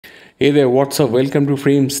Hey there, what's up? Welcome to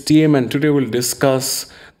Frames TM, and today we'll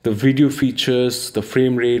discuss the video features, the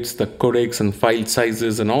frame rates, the codecs and file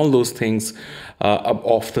sizes and all those things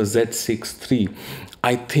of the Z6III.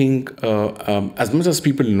 I think as much as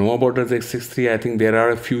people know about the Z6III, I think there are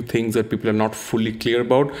a few things that people are not fully clear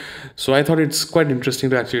about. So I thought it's quite interesting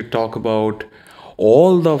to actually talk about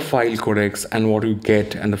all the file codecs and what you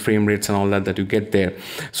get and the frame rates and all that you get there.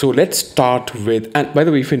 So let's start with, and by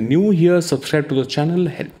the way, if you're new here, subscribe to the channel,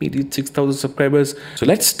 help me reach 6,000 subscribers. So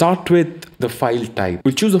let's start with the file type.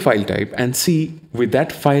 We'll choose a file type and see with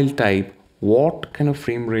that file type what kind of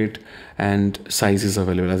frame rate and size is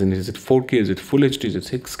available. As in, is it 4K, is it Full HD, is it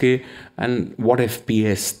 6K, and what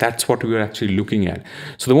FPS? That's what we are actually looking at.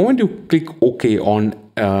 So the moment you click OK on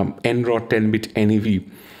NRAW 10-bit NEV,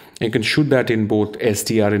 you can shoot that in both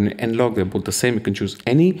SDR and N-Log. They're both the same. You can choose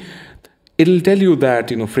any. It'll tell you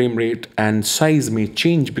that frame rate and size may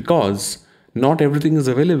change because not everything is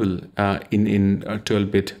available in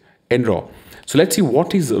 12-bit NRAW. So let's see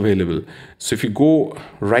what is available. So if you go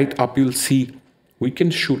right up, you'll see we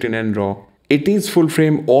can shoot in NRAW. It is full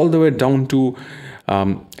frame all the way down to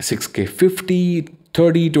 6K 50,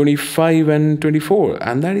 30, 25 and 24,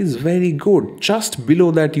 and that is very good. Just below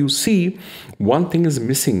that you see one thing is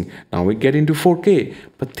missing. Now we get into 4K,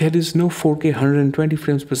 but there is no 4K 120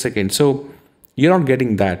 frames per second. So you're not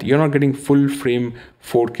getting that. You're not getting full frame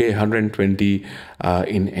 4K 120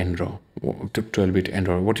 in NRAW, 12-bit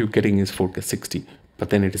NRAW. What you're getting is 4K 60, but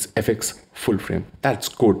then it is FX full frame. That's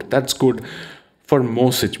good. That's good for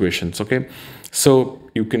most situations. Okay, so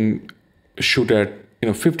you can shoot at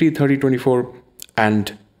 50, 30, 24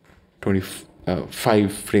 and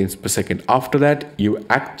 25 frames per second. After that, you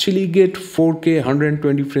actually get 4K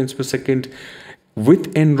 120 frames per second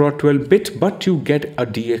with NRAW 12-bit, but you get a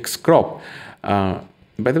DX crop.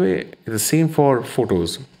 By the way, the same for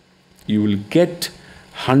photos. You will get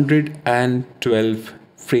 112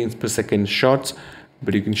 frames per second shots,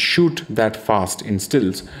 but you can shoot that fast in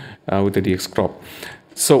stills with a DX crop.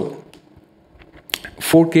 So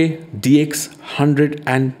 4K DX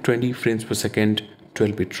 120 frames per second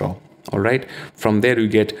 12-bit RAW. All right, from there you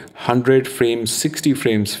get 100 frames, 60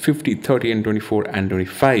 frames, 50, 30 and 24 and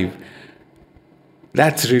 25.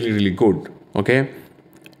 That's really good. Okay,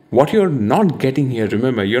 what you're not getting here,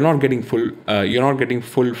 remember, you're not getting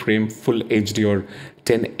full frame, full HD or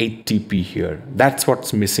 1080p here. That's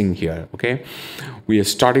what's missing here. Okay, we are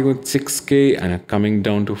starting with 6K and are coming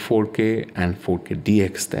down to 4K and 4K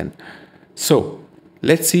DX then. So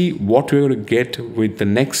let's see what we're going to get with the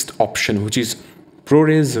next option, which is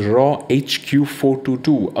ProRes RAW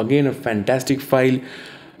HQ422. Again, a fantastic file,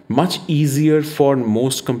 much easier for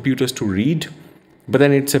most computers to read, but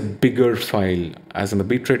then it's a bigger file. As in the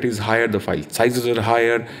bitrate is higher, the file sizes are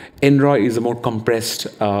higher. NRAW is a more compressed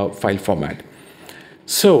file format.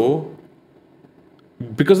 So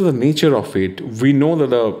because of the nature of it, we know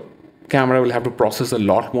that the camera will have to process a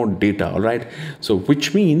lot more data. All right, so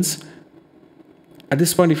which means at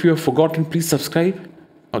this point, if you have forgotten, please subscribe.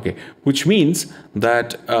 Okay, which means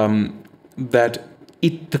that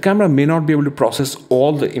the camera may not be able to process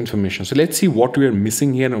all the information. So let's see what we are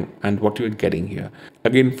missing here and what we are getting here.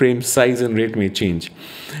 Again, frame size and rate may change.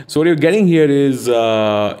 So what you're getting here is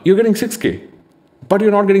you're getting 6K, but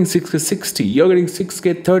you're not getting 6K 60. You're getting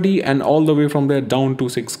 6K 30 and all the way from there down to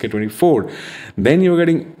 6K 24. Then you're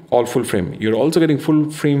getting all full frame. You're also getting full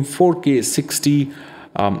frame 4K 60.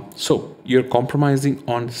 So you're compromising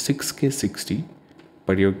on 6K 60,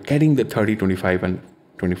 but you're getting the 30, 25 and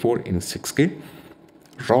 24 in 6K.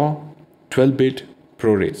 RAW 12-bit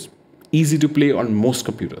ProRes. Easy to play on most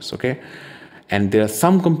computers, okay? And there are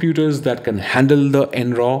some computers that can handle the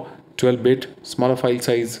NRAW 12-bit, smaller file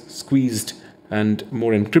size, squeezed and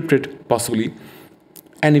more encrypted possibly.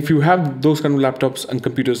 And if you have those kind of laptops and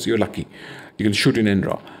computers, you're lucky. You can shoot in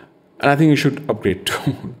NRAW. And I think you should upgrade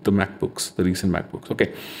to the MacBooks, the recent MacBooks.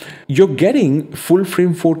 Okay, you're getting full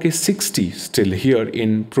frame 4K 60 still here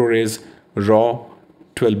in ProRes RAW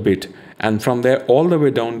 12-bit. And from there all the way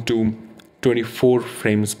down to 24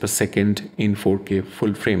 frames per second in 4K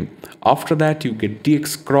full frame. After that, you get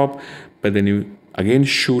DX crop, but then you again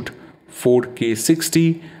shoot 4K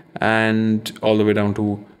 60 and all the way down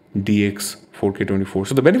to DX 4K 24.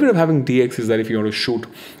 So the benefit of having DX is that if you want to shoot,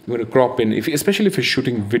 you want to crop in, especially if you're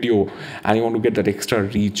shooting video and you want to get that extra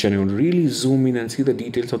reach and you want to really zoom in and see the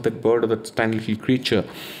details of that bird or that tiny little creature,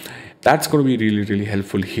 that's going to be really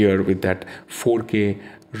helpful here with that 4K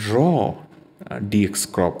RAW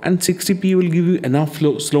DX crop. And 60p will give you enough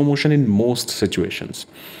slow motion in most situations.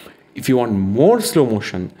 If you want more slow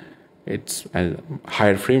motion, it's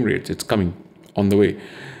higher frame rates, it's coming on the way.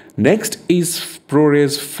 Next is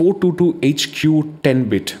ProRes 422 HQ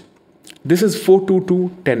 10-bit. This is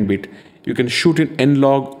 422 10-bit. You can shoot in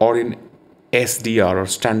N-Log or in SDR or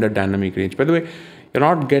standard dynamic range. By the way, you're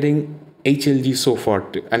not getting HLG so far,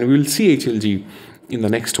 and we'll see HLG in the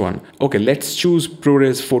next one. Okay, let's choose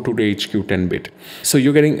ProRes 422 HQ 10-bit. So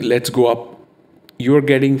you're getting, let's go up. You're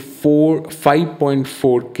getting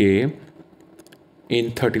 5.4K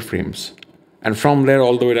in 30 frames. And from there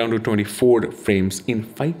all the way down to 24 frames in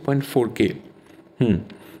 5.4K.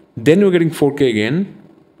 Then you're getting 4K again,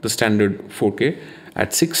 the standard 4K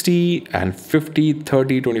at 60 and 50,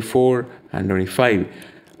 30, 24 and 25.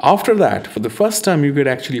 After that, for the first time, you get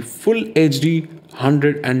actually full HD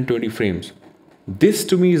 120 frames. This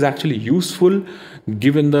to me is actually useful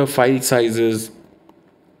given the file sizes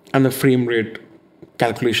and the frame rate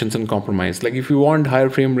calculations and compromise. Like if you want higher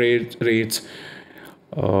frame rates,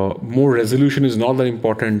 more resolution is not that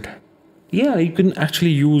important. Yeah, you can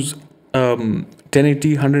actually use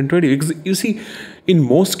 1080 120, because you see, in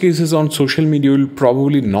most cases on social media you'll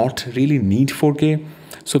probably not really need 4K,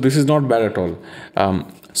 so this is not bad at all.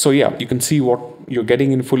 So yeah, you can see what you're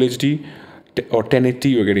getting in full HD or 1080.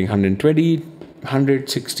 You're getting 120,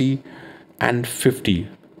 160 and 50.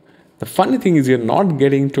 The funny thing is you're not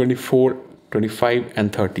getting 24, 25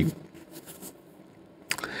 and 30.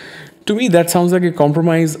 To me, that sounds like a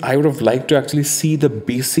compromise. I would have liked to actually see the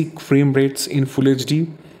basic frame rates in Full HD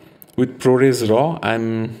with ProRes RAW,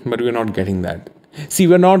 but we're not getting that. See,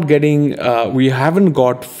 we're not getting, we haven't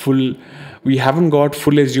got full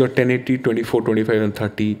HD or 1080, 24, 25 and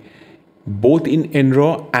 30, both in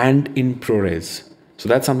NRAW and in ProRes. So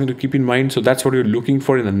that's something to keep in mind. So that's what you're looking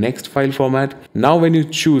for in the next file format. Now, when you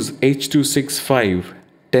choose H.265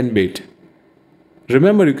 10-bit,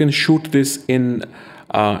 remember you can shoot this in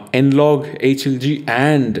N-Log, HLG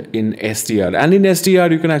and in SDR. And in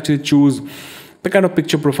SDR, you can actually choose the kind of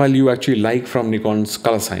picture profile you actually like from Nikon's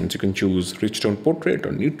color science. You can choose rich tone portrait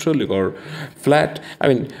or neutral or flat. I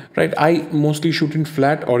mean, right, I mostly shoot in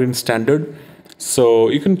flat or in standard. So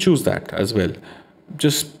you can choose that as well.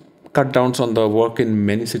 Just cut downs on the work in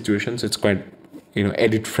many situations. It's quite,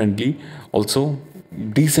 edit friendly. Also,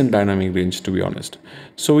 decent dynamic range, to be honest.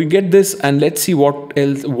 So we get this, and let's see what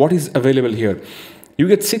is available here. You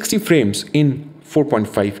get 60 frames in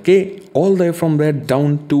 4.5K, all the way from there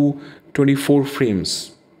down to 24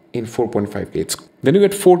 frames in 4.5K. Then you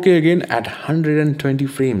get 4K again at 120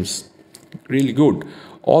 frames. Really good.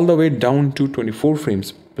 All the way down to 24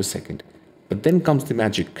 frames per second. But then comes the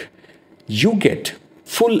magic. You get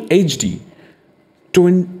full HD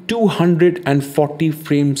 240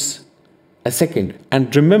 frames a second.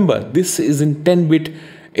 And remember, this is in 10-bit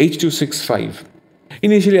H.265.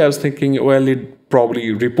 Initially, I was thinking, well,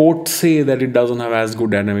 probably reports say that it doesn't have as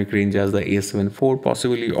good dynamic range as the A7 IV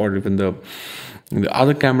possibly, or even the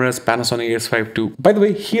other cameras, Panasonic AS5 II. By the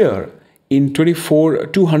way, here in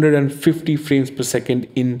 250 frames per second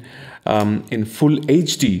in full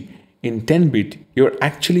HD in 10-bit, you're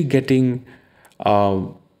actually getting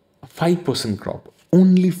 5% crop,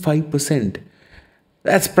 only 5%.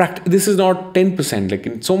 That's this is not 10%. Like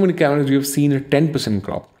in so many cameras, we have seen a 10%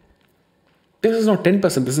 crop. This is not 10%,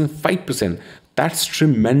 this is 5%. That's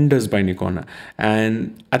tremendous by Nikon.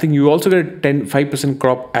 And I think you also get a 5%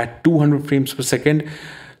 crop at 200 frames per second.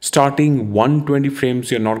 Starting 120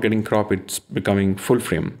 frames, you're not getting crop, it's becoming full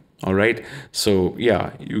frame. All right. So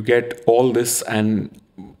yeah, you get all this and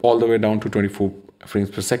all the way down to 24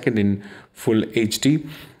 frames per second in full HD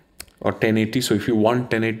or 1080. So if you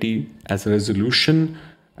want 1080 as a resolution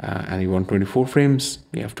and you want 24 frames,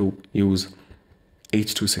 you have to use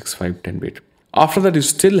H.265 10-bit. After that, you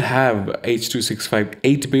still have H.265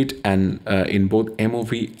 8-bit and in both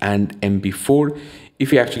MOV and MP4.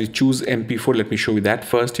 If you actually choose MP4, let me show you that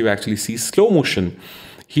first. You actually see slow motion.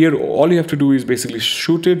 Here, all you have to do is basically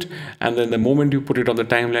shoot it, and then the moment you put it on the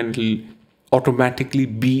timeline, it will automatically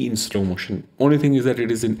be in slow motion. Only thing is that it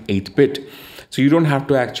is in 8-bit. So you don't have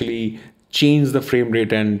to actually change the frame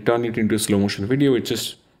rate and turn it into a slow motion video. It's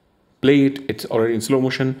just play it. It's already in slow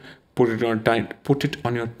motion. Put it on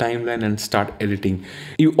your timeline and start editing.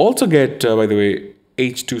 You also get, by the way,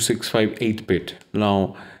 H.265 8-bit.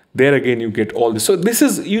 Now, there again, you get all this. So this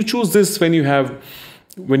is, you choose this when you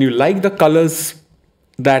like the colors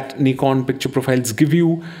that Nikon picture profiles give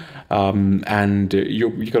you, and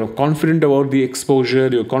you're kind of confident about the exposure,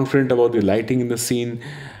 you're confident about the lighting in the scene,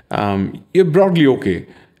 you're broadly okay.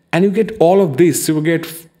 And you get all of this. So you get,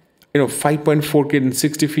 5.4K and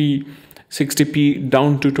 60p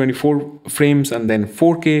down to 24 frames, and then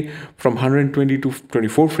 4K from 120 to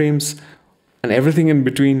 24 frames and everything in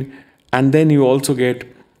between. And then you also get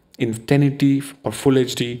in 1080 or full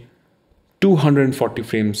HD 240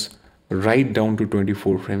 frames right down to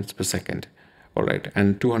 24 frames per second. All right,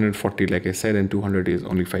 and 240, like I said, and 200 is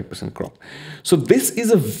only 5% crop. So this is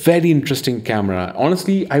a very interesting camera.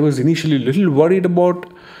 Honestly, I was initially a little worried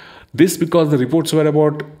about this because the reports were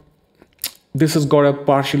about this has got a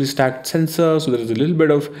partially stacked sensor, so there is a little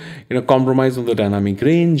bit of compromise on the dynamic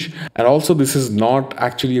range, and also this is not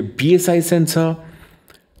actually a BSI sensor.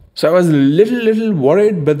 So I was a little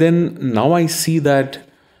worried, but then now I see that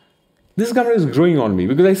this camera is growing on me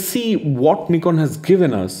because I see what Nikon has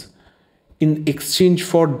given us in exchange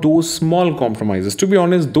for those small compromises. To be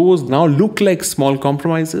honest, those now look like small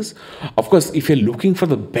compromises. Of course, if you're looking for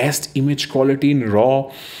the best image quality in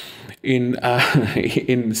RAW, in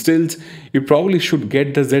in stills, you probably should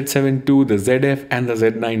get the Z7 II, the ZF, and the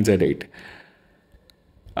Z9,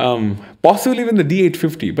 Z8. Possibly even the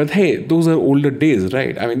D850, but hey, those are older days,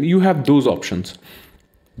 right? I mean, you have those options,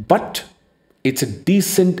 but it's a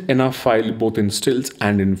decent enough file both in stills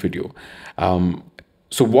and in video.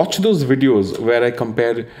 So watch those videos where I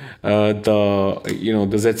compare the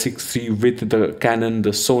Z6III with the Canon, the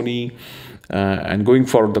Sony, and going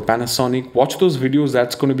for the Panasonic. Watch those videos.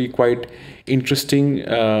 That's going to be quite interesting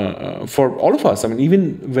for all of us. I mean,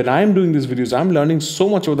 even when I'm doing these videos, I'm learning so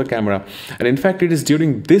much about the camera. And in fact, it is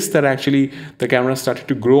during this that actually the camera started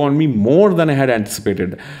to grow on me more than I had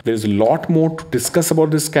anticipated. There's a lot more to discuss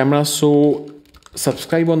about this camera. So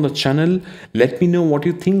subscribe on the channel. Let me know what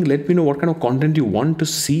you think. Let me know what kind of content you want to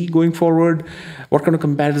see going forward. What kind of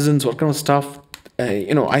comparisons, what kind of stuff.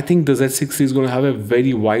 I think the Z6 is going to have a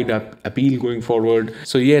very wide appeal going forward.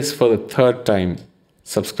 So yes, for the third time,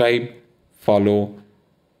 subscribe, follow,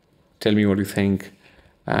 tell me what you think,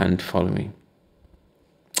 and follow me.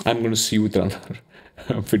 I'm going to see you with another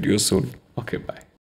video soon. Okay, bye.